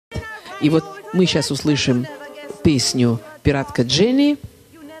И вот мы сейчас услышим песню «Пиратка Дженни»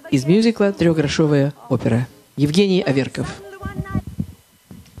 из мюзикла «Трехгрошовая опера». Евгений Аверков.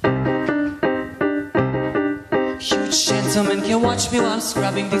 Gentlemen can watch me while I'm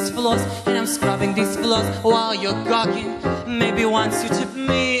scrubbing these floors, and I'm scrubbing these floors while you're gawking. Maybe once you tip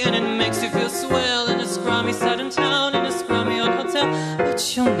me and it makes you feel swell in a scrummy southern town, in a scrummy old hotel, but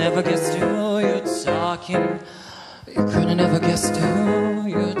you'll never guess to who you're talking. You couldn't ever guess to who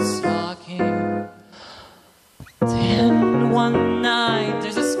you're talking. Then one night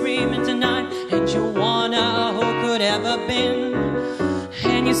there's a screaming tonight, and you wonder who could ever been.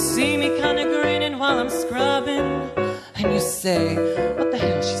 And you see me kinda grinning while I'm scrubbing, and you say, what the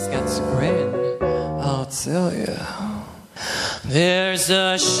hell she's got to grin? I'll tell you. There's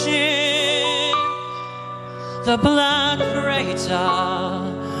a ship, the black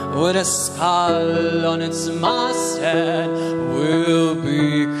freighter, with a skull on its masthead, will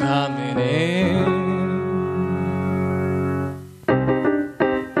be coming in.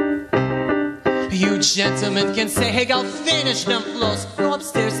 You gentlemen can say, hey girl, finish them floors, go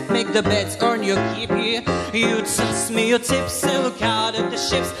upstairs, make the beds, earn your keep here. You toss me your tips and look out at the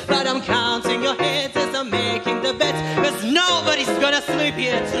ships, but I'm counting your heads as I'm making the beds, cause nobody's gonna sleep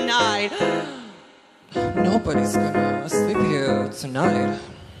here tonight. Nobody's gonna sleep here tonight.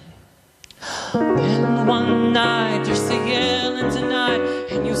 And one night you're still yelling tonight,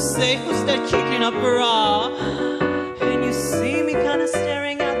 and you say, who's that kicking up bra? And you see me kinda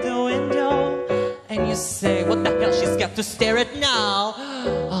staring out the window, and you say, what the hell she's got to stare at now?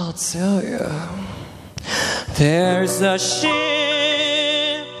 I'll tell you. There's a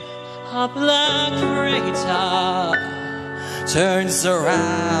ship, a black freighter, turns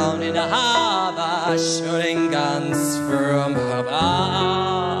around in the harbor, shooting guns from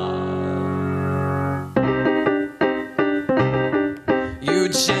above. You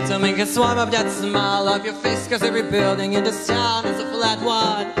gentlemen can swab up that smile off your face, cause every building in this town is a flat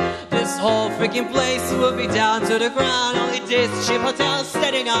one. This whole freaking place will be down to the ground. Only this cheap hotel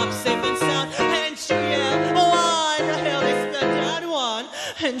setting up safe and sound. And you yell, why the hell they spent that one?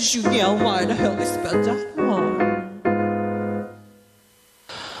 And you yell, why the hell they spent that one?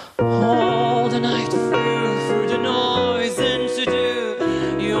 All the night through the noise and to do,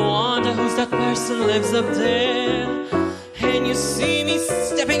 you wonder who's that person lives up there. And you see me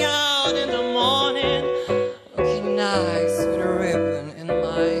stepping out in the morning, looking nice with a ribbon in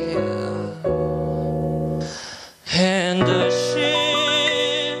my hair. And the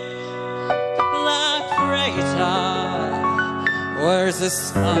ship, the black freighter, wears a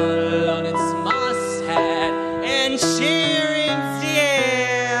skull on its masthead, and cheering the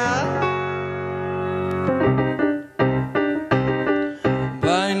air.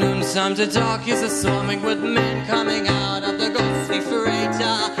 By noontime the dock is swarming with men coming out of the ghostly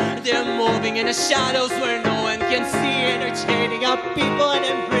freighter. They're moving in the shadows where no one can see, entertaining up people and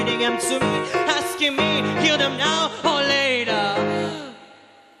then bringing them to me, asking me, kill them now or later.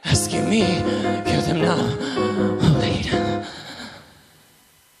 Asking me, kill them now or later.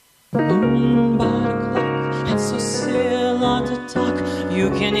 Moon by the clock, and so still on the dock, you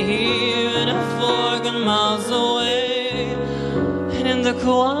can hear it a 4 miles away. And in the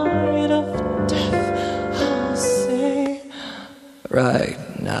quiet of death, I'll say, right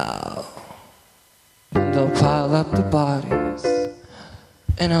now. And they'll pile up the bodies,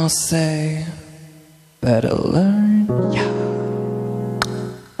 and I'll say, better learn, yeah.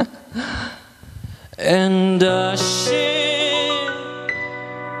 And the ship,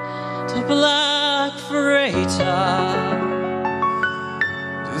 the black freighter,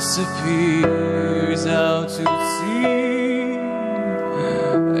 disappears out to sea,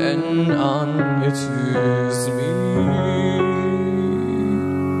 and on it is me.